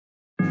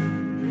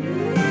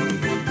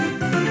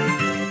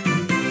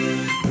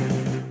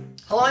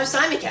I'm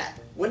Siamecat.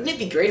 Wouldn't it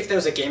be great if there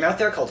was a game out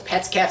there called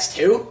Petz Catz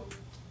 2?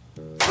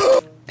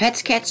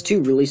 Petz Catz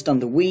 2 released on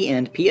the Wii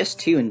and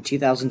PS2 in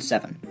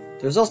 2007.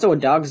 There's also a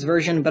dogs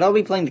version, but I'll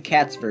be playing the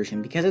cats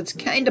version because it's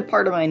kinda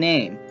part of my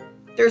name.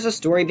 There's a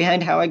story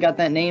behind how I got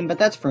that name, but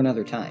that's for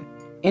another time.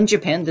 In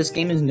Japan, this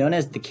game is known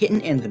as The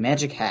Kitten and the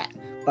Magic Hat,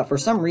 but for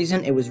some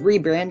reason it was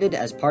rebranded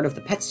as part of the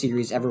Pet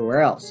series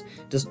everywhere else,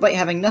 despite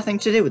having nothing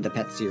to do with the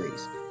Pet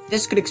series.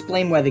 This could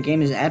explain why the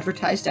game is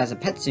advertised as a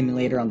pet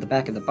simulator on the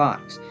back of the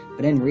box,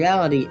 but in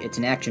reality it's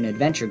an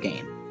action-adventure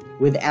game,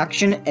 with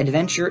action,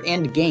 adventure,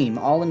 and game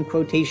all in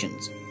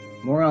quotations.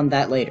 More on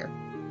that later.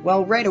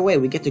 Well, right away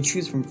we get to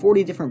choose from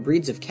 40 different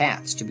breeds of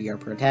cats to be our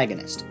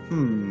protagonist.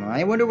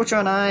 I wonder which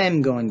one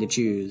I'm going to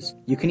choose.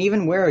 You can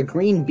even wear a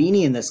green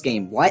beanie in this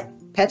game. What?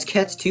 Petz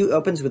Catz 2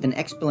 opens with an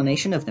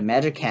explanation of the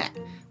magic hat,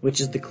 which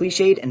is the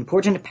cliched,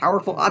 important,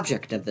 powerful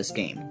object of this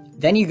game.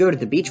 Then you go to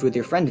the beach with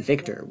your friend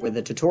Victor, where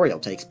the tutorial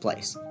takes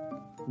place.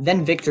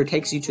 Then Victor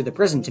takes you to the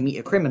prison to meet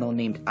a criminal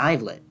named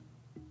Ivlet.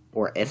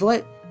 Or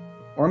Ivlet?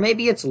 Or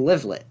maybe it's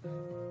Livlet.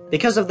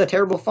 Because of the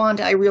terrible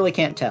font, I really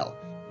can't tell.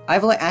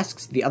 Ivlet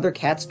asks the other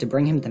cats to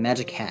bring him the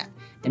magic hat,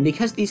 and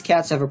because these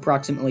cats have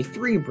approximately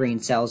 3 brain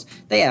cells,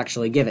 they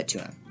actually give it to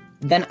him.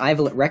 Then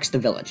Ivlet wrecks the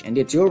village, and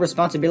it's your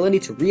responsibility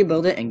to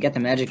rebuild it and get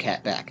the magic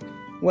hat back.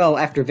 Well,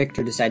 after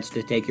Victor decides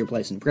to take your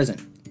place in prison.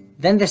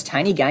 Then this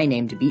tiny guy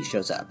named Beat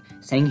shows up,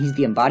 saying he's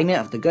the embodiment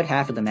of the good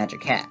half of the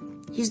magic hat.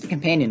 He's the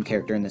companion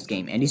character in this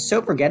game, and he's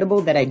so forgettable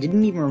that I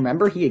didn't even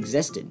remember he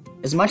existed.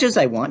 As much as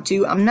I want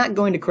to, I'm not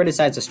going to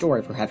criticize the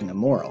story for having a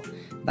moral,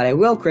 but I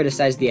will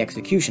criticize the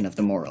execution of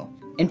the moral.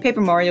 In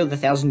Paper Mario: The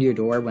Thousand-Year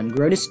Door, when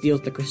Grota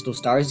steals the crystal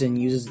stars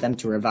and uses them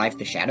to revive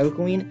the Shadow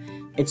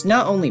Queen, it's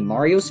not only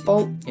Mario's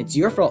fault, it's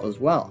your fault as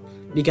well,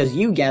 because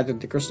you gathered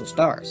the crystal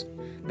stars.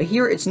 But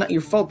here, it's not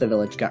your fault the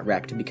village got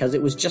wrecked, because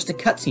it was just a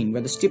cutscene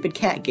where the stupid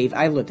cat gave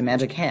Ivlet the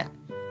magic hat.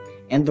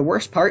 And the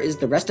worst part is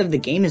the rest of the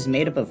game is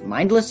made up of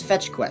mindless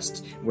fetch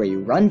quests, where you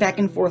run back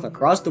and forth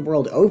across the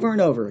world over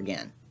and over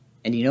again.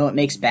 And you know what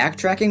makes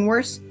backtracking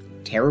worse?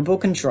 Terrible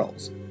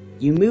controls.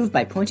 You move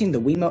by pointing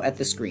the Wiimote at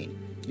the screen.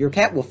 Your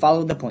cat will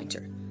follow the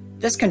pointer.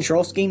 This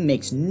control scheme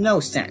makes no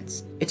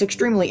sense. It's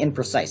extremely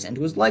imprecise and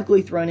was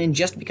likely thrown in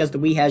just because the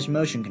Wii has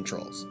motion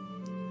controls.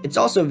 It's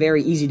also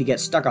very easy to get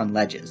stuck on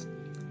ledges.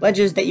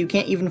 Ledges that you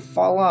can't even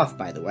fall off,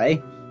 by the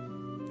way.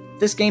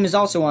 This game is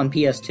also on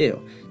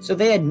PS2, so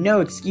they had no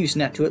excuse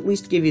not to at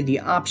least give you the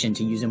option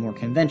to use a more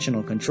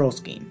conventional control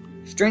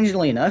scheme.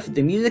 Strangely enough,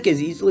 the music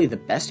is easily the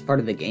best part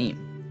of the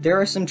game. There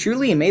are some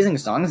truly amazing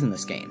songs in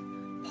this game.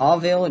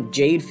 Pawville,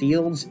 Jade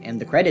Fields, and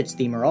the credits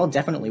theme are all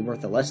definitely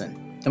worth a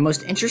listen. The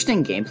most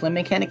interesting gameplay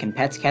mechanic in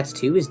Petz Catz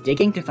 2 is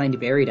digging to find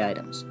buried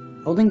items.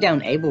 Holding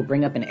down A will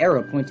bring up an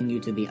arrow pointing you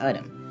to the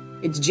item.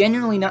 It's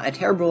genuinely not a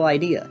terrible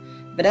idea,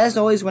 but as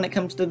always when it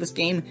comes to this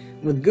game,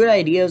 with good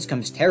ideas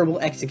comes terrible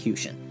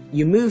execution.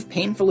 You move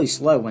painfully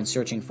slow when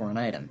searching for an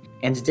item,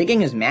 and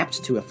digging is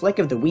mapped to a flick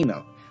of the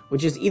Wiimote,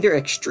 which is either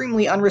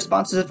extremely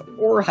unresponsive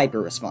or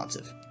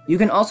hyper-responsive. You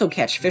can also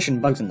catch fish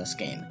and bugs in this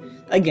game,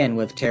 again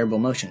with terrible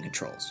motion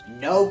controls.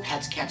 No,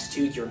 Petz Catz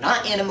 2, you're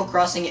not Animal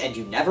Crossing and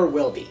you never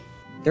will be.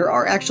 There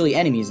are actually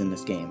enemies in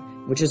this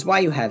game, which is why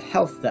you have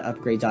health that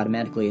upgrades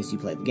automatically as you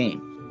play the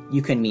game.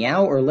 You can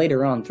meow or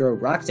later on throw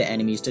rocks at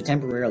enemies to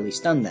temporarily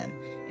stun them,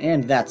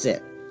 and that's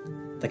it.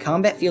 The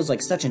combat feels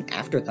like such an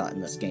afterthought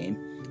in this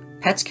game.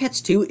 Petz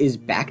Catz 2 is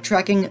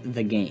backtracking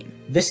the game.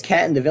 This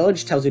cat in the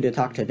village tells you to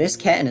talk to this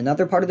cat in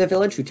another part of the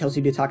village, who tells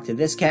you to talk to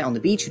this cat on the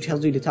beach, who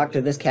tells you to talk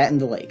to this cat in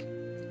the lake.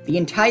 The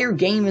entire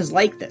game is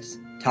like this.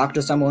 Talk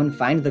to someone,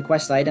 find the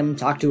quest item,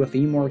 talk to a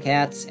few more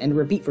cats, and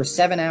repeat for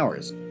 7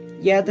 hours.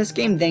 Yeah, this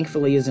game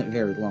thankfully isn't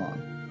very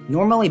long.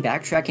 Normally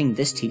backtracking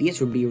this tedious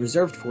would be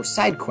reserved for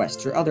side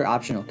quests or other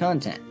optional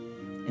content.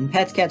 In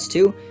Petz Catz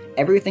 2,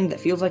 everything that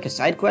feels like a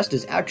side quest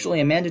is actually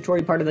a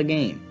mandatory part of the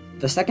game.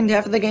 The second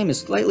half of the game is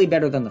slightly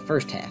better than the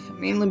first half,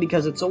 mainly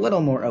because it's a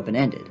little more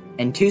open-ended.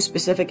 And 2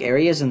 specific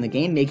areas in the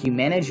game make you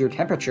manage your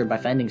temperature by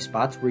finding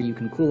spots where you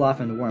can cool off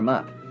and warm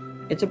up.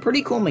 It's a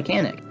pretty cool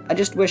mechanic. I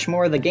just wish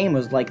more of the game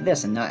was like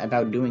this and not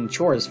about doing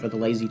chores for the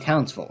lazy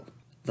townsfolk.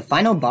 The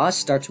final boss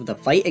starts with a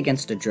fight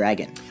against a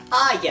dragon.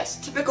 Ah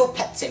yes, typical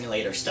pet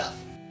simulator stuff.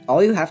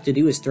 All you have to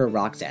do is throw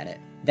rocks at it.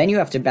 Then you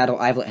have to battle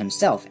Ivlet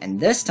himself, and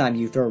this time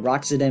you throw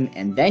rocks at him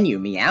and then you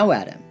meow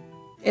at him.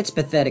 It's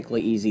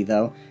pathetically easy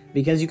though,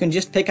 because you can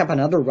just pick up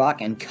another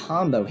rock and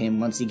combo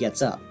him once he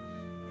gets up.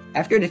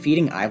 After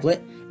defeating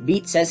Ivlet,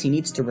 Beat says he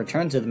needs to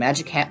return to the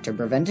magic hat to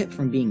prevent it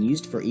from being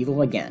used for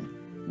evil again,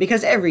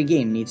 because every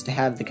game needs to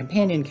have the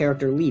companion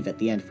character leave at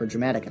the end for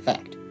dramatic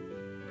effect.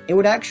 It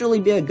would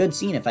actually be a good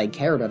scene if I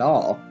cared at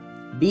all.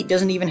 Beat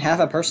doesn't even have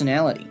a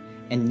personality,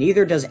 and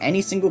neither does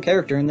any single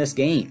character in this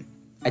game.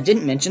 I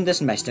didn't mention this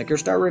in my Sticker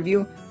Star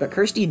review, but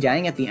Kirsty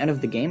dying at the end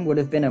of the game would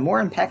have been a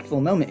more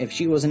impactful moment if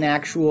she was an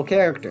actual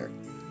character.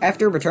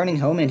 After returning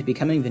home and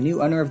becoming the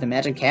new owner of the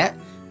magic hat,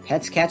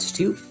 Petz Catz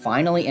 2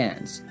 finally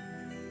ends.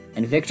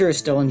 And Victor is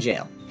still in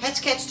jail.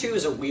 Petz Catz 2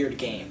 is a weird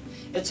game.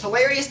 It's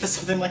hilarious that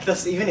something like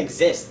this even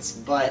exists,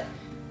 but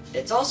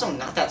it's also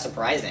not that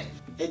surprising.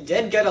 It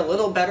did get a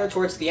little better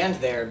towards the end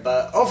there,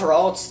 but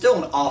overall it's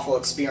still an awful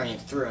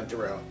experience through and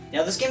through.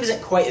 Now this game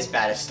isn't quite as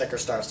bad as Sticker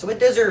Star, so it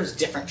deserves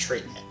different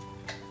treatment.